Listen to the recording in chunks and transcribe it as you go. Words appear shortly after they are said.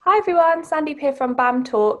everyone, Sandeep here from BAM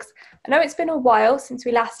Talks. I know it's been a while since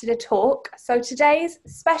we last did a talk, so today's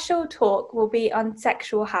special talk will be on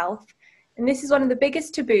sexual health, and this is one of the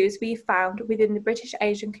biggest taboos we've found within the British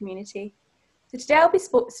Asian community. So today I'll be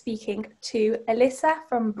speaking to Alyssa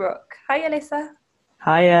from Brooke. Hi Alyssa.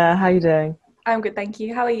 Hiya, how you doing? I'm good, thank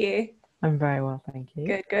you. How are you? I'm very well, thank you.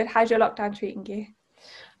 Good, good. How's your lockdown treating you?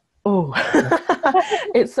 Oh,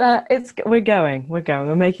 we're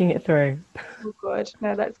making it through. Oh, good.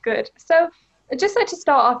 No, that's good. So I'd just like to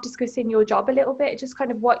start off discussing your job a little bit, just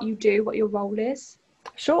kind of what you do, what your role is.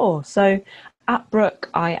 Sure. So at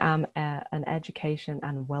Brooke, I am an education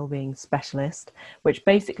and wellbeing specialist, which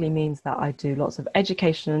basically means that I do lots of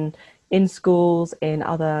education in schools, in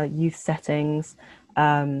other youth settings,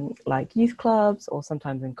 like youth clubs, or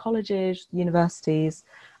sometimes in colleges, universities.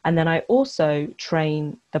 And then I also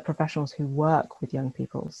train the professionals who work with young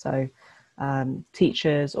people. So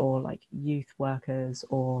teachers or like youth workers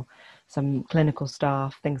or some clinical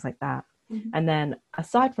staff, things like that. Mhm. And then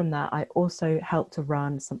aside from that, I also help to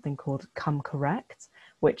run something called Come Correct,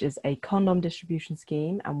 which is a condom distribution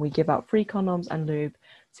scheme. And we give out free condoms and lube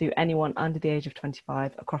to anyone under the age of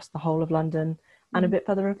 25 across the whole of London and a bit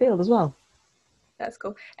further afield as well. That's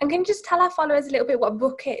cool. And can you just tell our followers a little bit what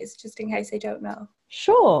Brooke is, just in case they don't know?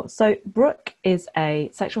 Sure. So Brooke is a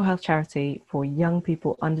sexual health charity for young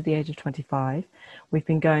people under the age of 25. We've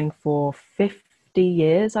been going for 50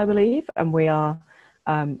 years, I believe, and we are,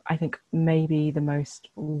 I think, maybe the most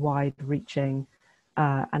wide-reaching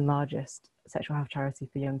and largest sexual health charity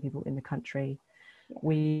for young people in the country. Yeah.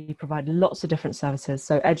 We provide lots of different services.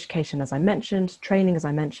 So education, as I mentioned, training, as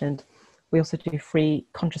I mentioned. We also do free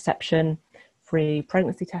contraception, free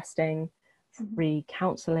pregnancy testing, free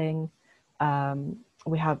counselling.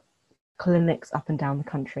 We have clinics up and down the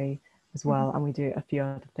country as well, and we do a few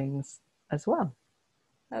other things as well.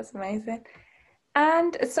 That's amazing.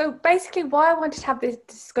 And so basically why I wanted to have this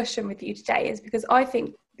discussion with you today is because I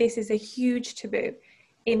think this is a huge taboo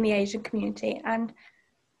in the Asian community, and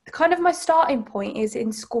kind of my starting point is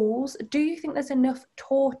in schools. Do you think there's enough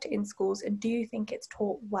taught in schools, and do you think it's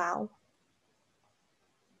taught well?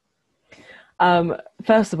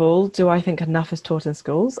 First of all, do I think enough is taught in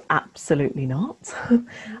schools? Absolutely not.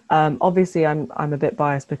 Obviously, I'm a bit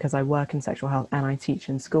biased because I work in sexual health and I teach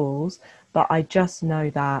in schools, but I just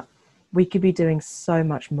know that we could be doing so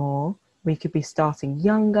much more. We could be starting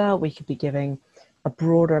younger. We could be giving a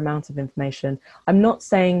broader amount of information. I'm not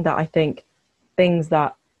saying that I think things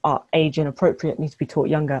that are age inappropriate need to be taught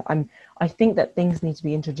younger. I think that things need to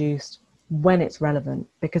be introduced when it's relevant,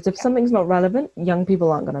 because if something's not relevant, young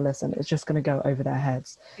people aren't going to listen. It's just going to go over their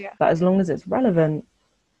heads. Yeah. But as long as it's relevant,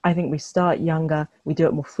 I think we start younger, we do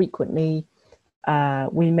it more frequently.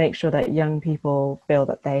 We make sure that young people feel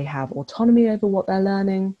that they have autonomy over what they're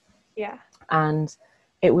learning. Yeah. And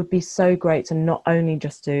it would be so great to not only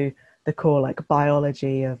just do the core like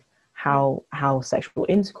biology of how sexual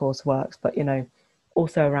intercourse works, but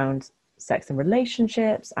also around sex and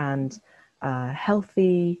relationships and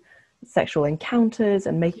healthy sexual encounters,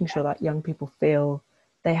 and making sure that young people feel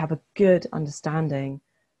they have a good understanding.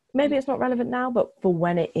 Maybe it's not relevant now, but for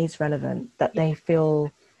when it is relevant, that they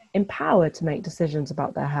feel empowered to make decisions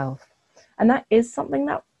about their health. And that is something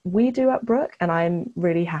that we do at Brooke, and I'm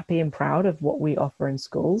really happy and proud of what we offer in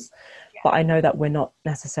schools. But I know that we're not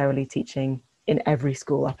necessarily teaching in every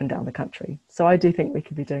school up and down the country. So I do think we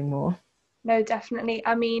could be doing more. No, definitely.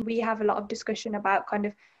 I mean, we have a lot of discussion about kind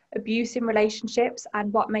of abuse in relationships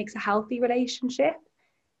and what makes a healthy relationship.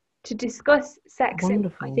 To discuss sex, I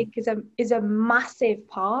Wonderful. think is a massive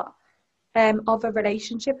part of a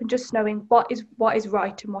relationship, and just knowing what is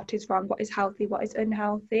right and what is wrong, what is healthy, what is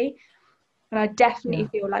unhealthy. And I definitely Yeah.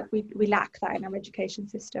 feel like we lack that in our education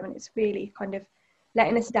system, and it's really kind of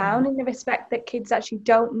letting us down in the respect that kids actually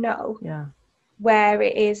don't know Yeah. where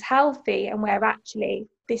it is healthy and where actually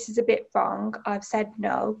this is a bit wrong. I've said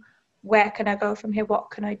no. Where can I go from here? What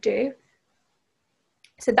can I do?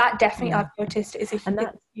 So that definitely Yeah. I've noticed is And a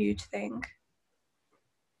that, huge thing.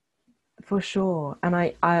 for sure. And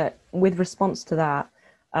I with response to that,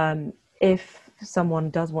 if someone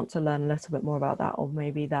does want to learn a little bit more about that, or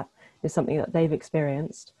maybe that is something that they've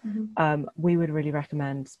experienced, we would really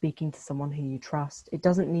recommend speaking to someone who you trust. It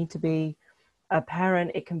doesn't need to be a parent,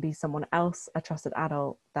 it can be someone else, a trusted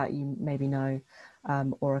adult that you maybe know,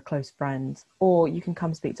 or a close friend, or you can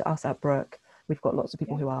come speak to us at Brooke. We've got lots of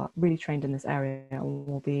people who are really trained in this area and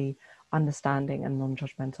will be understanding and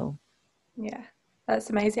non-judgmental. Yeah, that's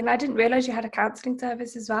amazing. I didn't realize you had a counselling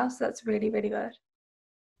service as well, so that's really, really good.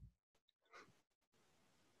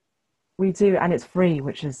 We do, and it's free,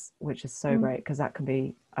 which is so Mm. great, because that can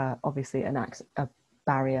be obviously a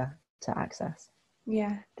barrier to access.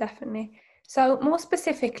 Yeah, definitely. So more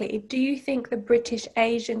specifically, do you think the British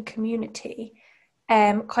Asian community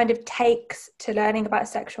kind of takes to learning about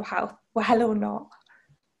sexual health well or not?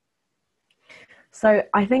 So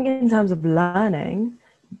I think in terms of learning,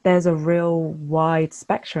 there's a real wide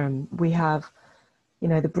spectrum. We have, you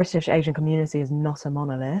know, the British Asian community is not a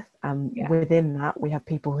monolith, and Yeah. within that we have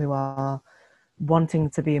people who are wanting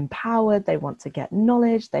to be empowered, they want to get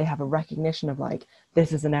knowledge, they have a recognition of like,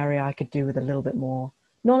 this is an area I could do with a little bit more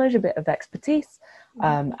knowledge, a bit of expertise.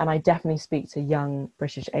 And I definitely speak to young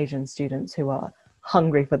British Asian students who are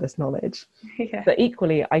hungry for this knowledge. Yeah. But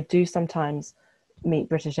equally, I do sometimes meet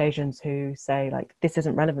British Asians who say like, this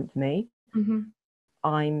isn't relevant for me. Hmm.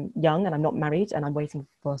 I'm young and I'm not married and I'm waiting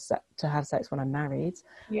for to have sex when I'm married.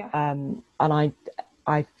 Yeah. And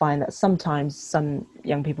I find that sometimes some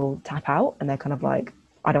young people tap out and they're kind of like,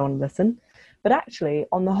 I don't want to listen. But actually,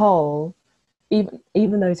 on the whole,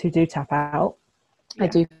 even those who do tap out, I Yeah.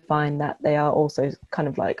 do find that they are also kind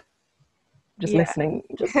of like just Yeah. listening,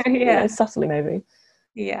 just Yeah. subtly maybe.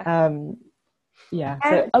 Yeah. Yeah,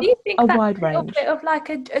 so Do you think a that's wide a little range. bit of like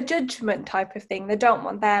a judgment type of thing? They don't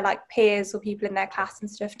want their like peers or people in their class and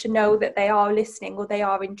stuff to know that they are listening or they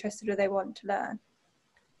are interested or they want to learn.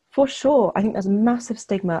 For sure, I think there's a massive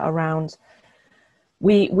stigma around.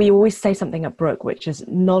 We always say something at Brooke, which is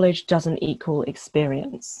knowledge doesn't equal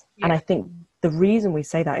experience. And Yeah. I think the reason we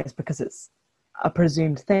say that is because it's a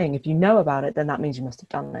presumed thing. If you know about it, then that means you must have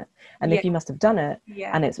done it. And Yeah. if you must have done it Yeah.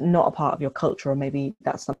 and it's not a part of your culture, or maybe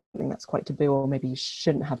that's something that's quite taboo, or maybe you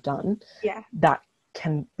shouldn't have done, Yeah. that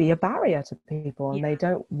can be a barrier to people, and Yeah. they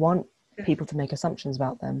don't want people to make assumptions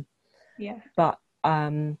about them. Yeah. But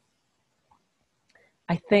I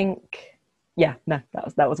think, yeah, no,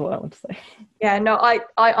 that was what I wanted to say. Yeah, no, I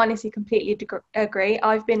honestly completely agree.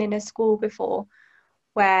 I've been in a school before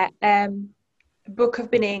where book have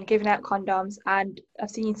been in giving out condoms, and I've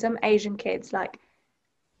seen some Asian kids like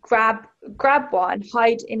grab one,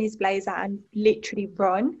 hide in his blazer, and literally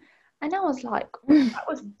run. And I was like, that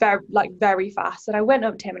was very fast. And I went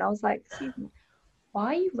up to him and I was like, excuse me, why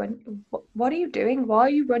are you running? What are you doing? Why are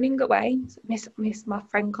you running away? Miss, my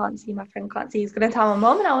friend can't see. My friend can't see. He's gonna tell my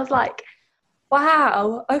mom. And I was like,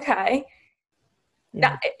 wow, okay.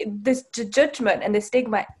 Yeah. That this judgment and the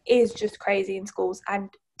stigma is just crazy in schools, and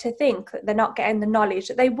to think that they're not getting the knowledge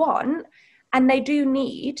that they want and they do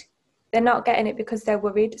need, they're not getting it because they're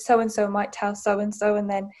worried so and so might tell so and so, and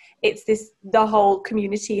then it's this, the whole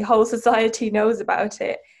community, whole society knows about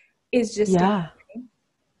it, is just Yeah.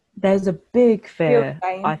 There's a big real fear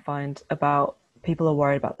I shame. find about people are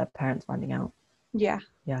worried about their parents finding out. Yeah,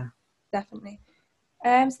 Yeah. definitely.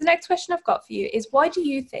 So the next question I've got for you is, why do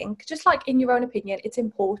you think, just like in your own opinion, it's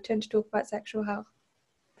important to talk about sexual health?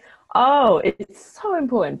 Oh, it's so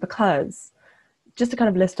important because, just to kind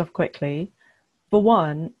of list off quickly, for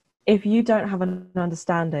one, if you don't have an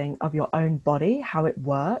understanding of your own body, how it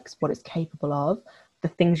works, what it's capable of, the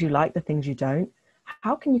things you like, the things you don't,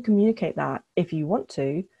 how can you communicate that if you want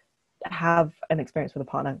to have an experience with a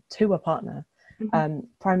partner to a partner? Mm-hmm.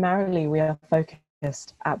 Primarily, we are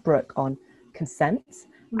focused at Brooke on consent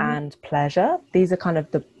Mm-hmm. and pleasure. These are kind of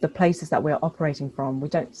the places that we're operating from. We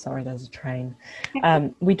don't, sorry, there's a train.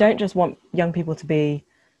 We don't just want young people to be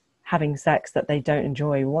having sex that they don't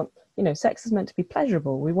enjoy. We want, sex is meant to be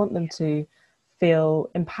pleasurable. We want them to feel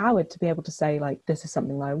empowered to be able to say like, this is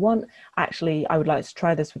something that I want. Actually, I would like to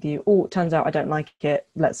try this with you. Oh, it turns out I don't like it.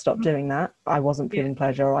 Let's stop doing that. I wasn't Yeah. feeling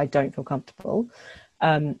pleasure, or I don't feel comfortable.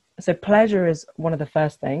 So pleasure is one of the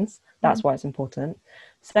first things. That's why it's important.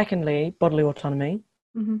 Secondly, bodily autonomy.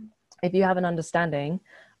 Mm-hmm. If you have an understanding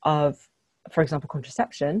of, for example,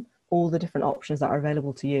 contraception, all the different options that are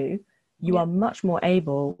available to you, you Yeah. are much more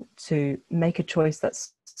able to make a choice that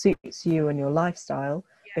suits you and your lifestyle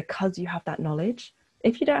because you have that knowledge.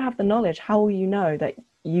 If you don't have the knowledge, how will you know that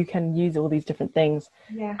you can use all these different things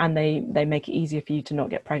Yeah. and they make it easier for you to not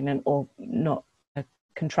get pregnant or not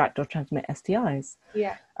contract or transmit STIs?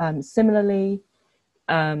 Yeah. Similarly,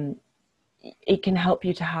 it can help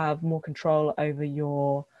you to have more control over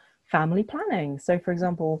your family planning. So, for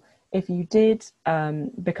example, if you did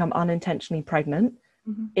become unintentionally pregnant,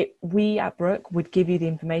 Mm-hmm. we at Brooke would give you the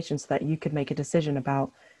information so that you could make a decision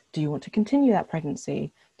about, do you want to continue that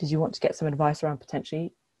pregnancy? Did you want to get some advice around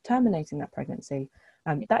potentially terminating that pregnancy?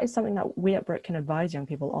 That is something that we at Brooke can advise young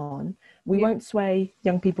people on. We Yeah. won't sway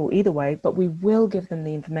young people either way, but we will give them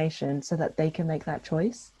the information so that they can make that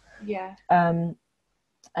choice. Yeah.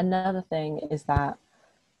 Another thing is that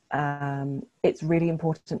it's really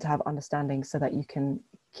important to have understanding so that you can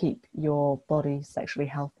keep your body sexually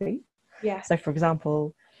healthy. Yeah. So, for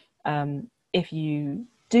example, if you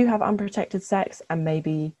do have unprotected sex and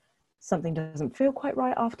maybe something doesn't feel quite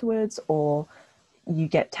right afterwards, or you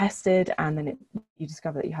get tested and then you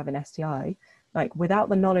discover that you have an STI, like without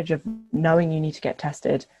the knowledge of knowing you need to get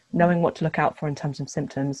tested, knowing what to look out for in terms of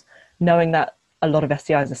symptoms, knowing that a lot of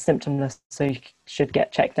STIs are symptomless, so you should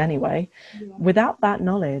get checked anyway. Without that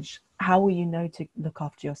knowledge, how will you know to look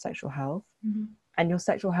after your sexual health? And your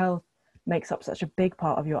sexual health makes up such a big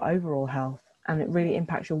part of your overall health, and it really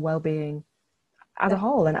impacts your well-being as a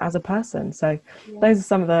whole and as a person. So those are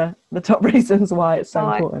some of the top reasons why it's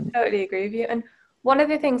so important. I totally agree with you. And one of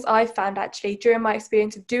the things I found actually during my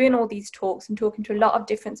experience of doing all these talks and talking to a lot of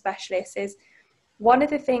different specialists is, one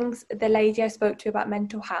of the things the lady I spoke to about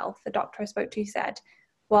mental health, the doctor I spoke to, said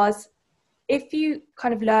was, if you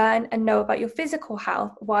kind of learn and know about your physical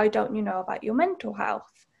health, why don't you know about your mental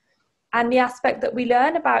health? And the aspect that we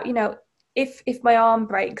learn about, you know, if my arm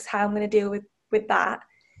breaks, how I'm going to deal with that.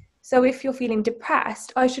 So if you're feeling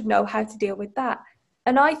depressed, I should know how to deal with that.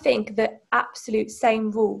 And I think that absolute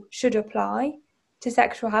same rule should apply to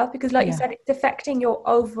sexual health, because like you said, it's affecting your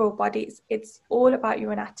overall body. It's all about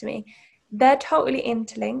your anatomy. They're totally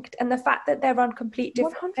interlinked, and the fact that they're on complete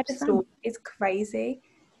different pedestals is crazy.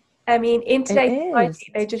 I mean, in today's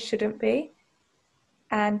society, they just shouldn't be.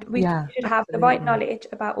 And we should have the right knowledge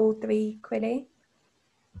about all three equally.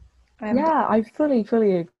 I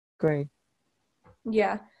fully agree.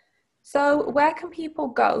 Yeah. So where can people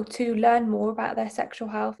go to learn more about their sexual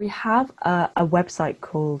health? We have a website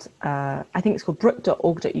called, I think it's called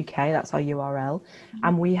brook.org.uk, that's our URL.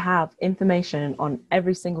 And we have information on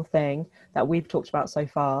every single thing that we've talked about so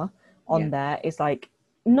far on there. It's like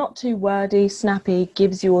not too wordy, snappy,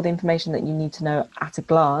 gives you all the information that you need to know at a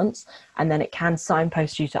glance, and then it can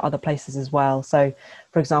signpost you to other places as well. So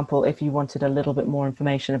for example, if you wanted a little bit more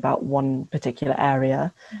information about one particular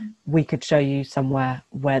area, we could show you somewhere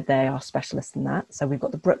where they are specialists in that. So we've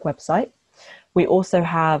got the Brook website. We also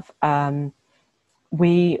have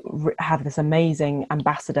this amazing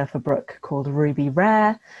ambassador for Brook called Ruby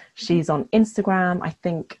Rare. She's on Instagram. I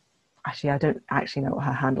think, actually, I don't actually know what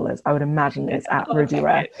her handle is. I would imagine it's at Ruby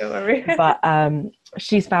Rare. But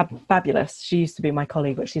she's fabulous. She used to be my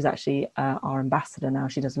colleague, but she's actually our ambassador now.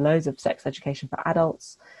 She does loads of sex education for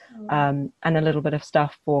adults, and a little bit of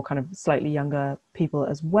stuff for kind of slightly younger people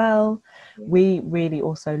as well. We really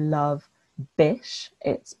also love Bish.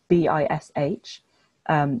 It's BISH.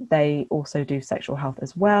 They also do sexual health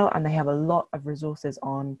as well, and they have a lot of resources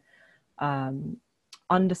on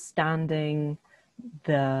understanding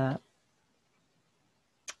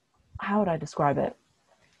how would I describe it?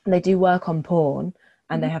 They do work on porn,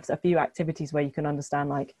 and they have a few activities where you can understand,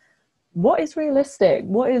 like, what is realistic,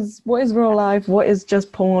 what is real life, what is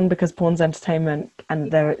just porn, because porn's entertainment,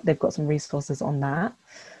 and they've got some resources on that.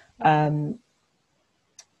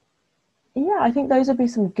 I think those would be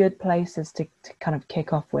some good places to kind of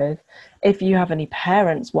kick off with. If you have any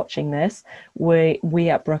parents watching this, we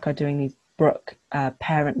at Brook are doing these Brook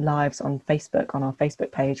Parent Lives on Facebook, on our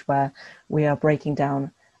Facebook page, where we are breaking down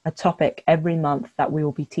a topic every month that we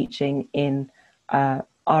will be teaching in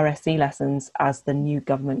RSE lessons as the new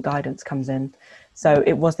government guidance comes in. So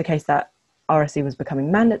it was the case that RSE was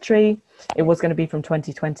becoming mandatory. It was going to be from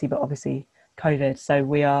 2020, but obviously COVID. So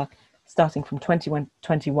we are starting from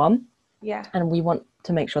 2021. Yeah. And we want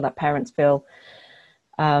to make sure that parents feel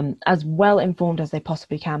as well informed as they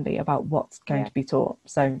possibly can be about what's going to be taught.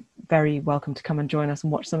 So very welcome to come and join us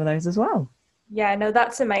and watch some of those as well. Yeah, no,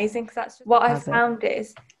 that's amazing, because that's what I've found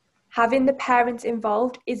is having the parents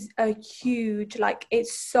involved is a huge, like,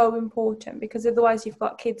 it's so important, because otherwise you've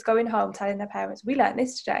got kids going home telling their parents, we learned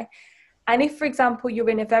this today. And if, for example, you're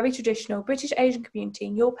in a very traditional British Asian community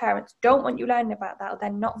and your parents don't want you learning about that, or they're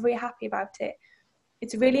not very happy about it,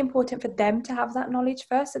 it's really important for them to have that knowledge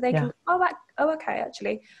first, so they can, okay,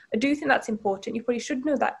 actually, I do think that's important. You probably should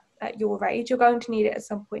know that at your age. You're going to need it at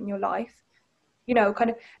some point in your life. You know, kind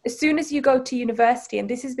of as soon as you go to university, and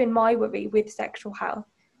this has been my worry with sexual health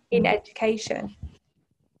in education,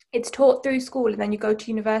 it's taught through school, and then you go to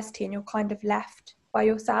university and you're kind of left by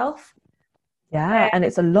yourself. And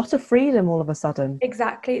it's a lot of freedom all of a sudden.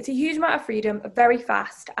 Exactly. It's a huge amount of freedom, very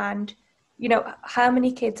fast, and, you know, how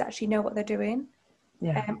many kids actually know what they're doing?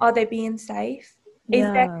 Are they being safe?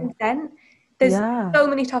 Is there consent? There's so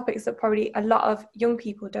many topics that probably a lot of young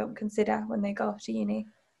people don't consider when they go off to uni.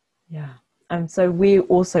 And so we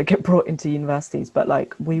also get brought into universities, but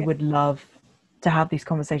like we would love to have these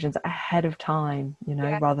conversations ahead of time, you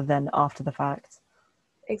know, rather than after the fact.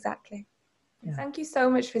 Exactly. Thank you so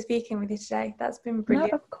much for speaking with me today. That's been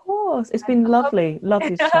brilliant. No, of course. It's been lovely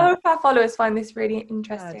to chat. I hope our followers find this really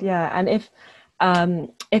interesting. And if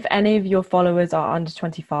If any of your followers are under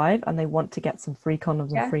 25 and they want to get some free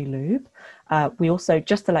condoms and free lube, we also,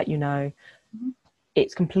 just to let you know,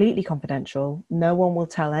 it's completely confidential. No one will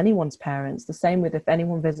tell anyone's parents. The same with if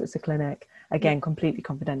anyone visits a clinic, again, completely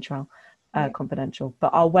confidential. Confidential.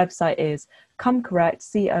 But our website is ComeCorrect,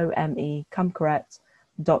 COME,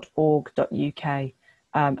 comecorrect.org.uk.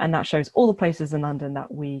 And that shows all the places in London that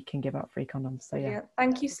we can give out free condoms. So yeah.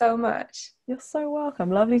 Thank you so much. You're so welcome.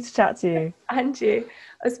 Lovely to chat to you. And you.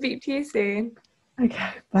 I'll speak to you soon.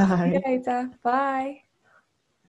 Okay, bye. See you later. Bye.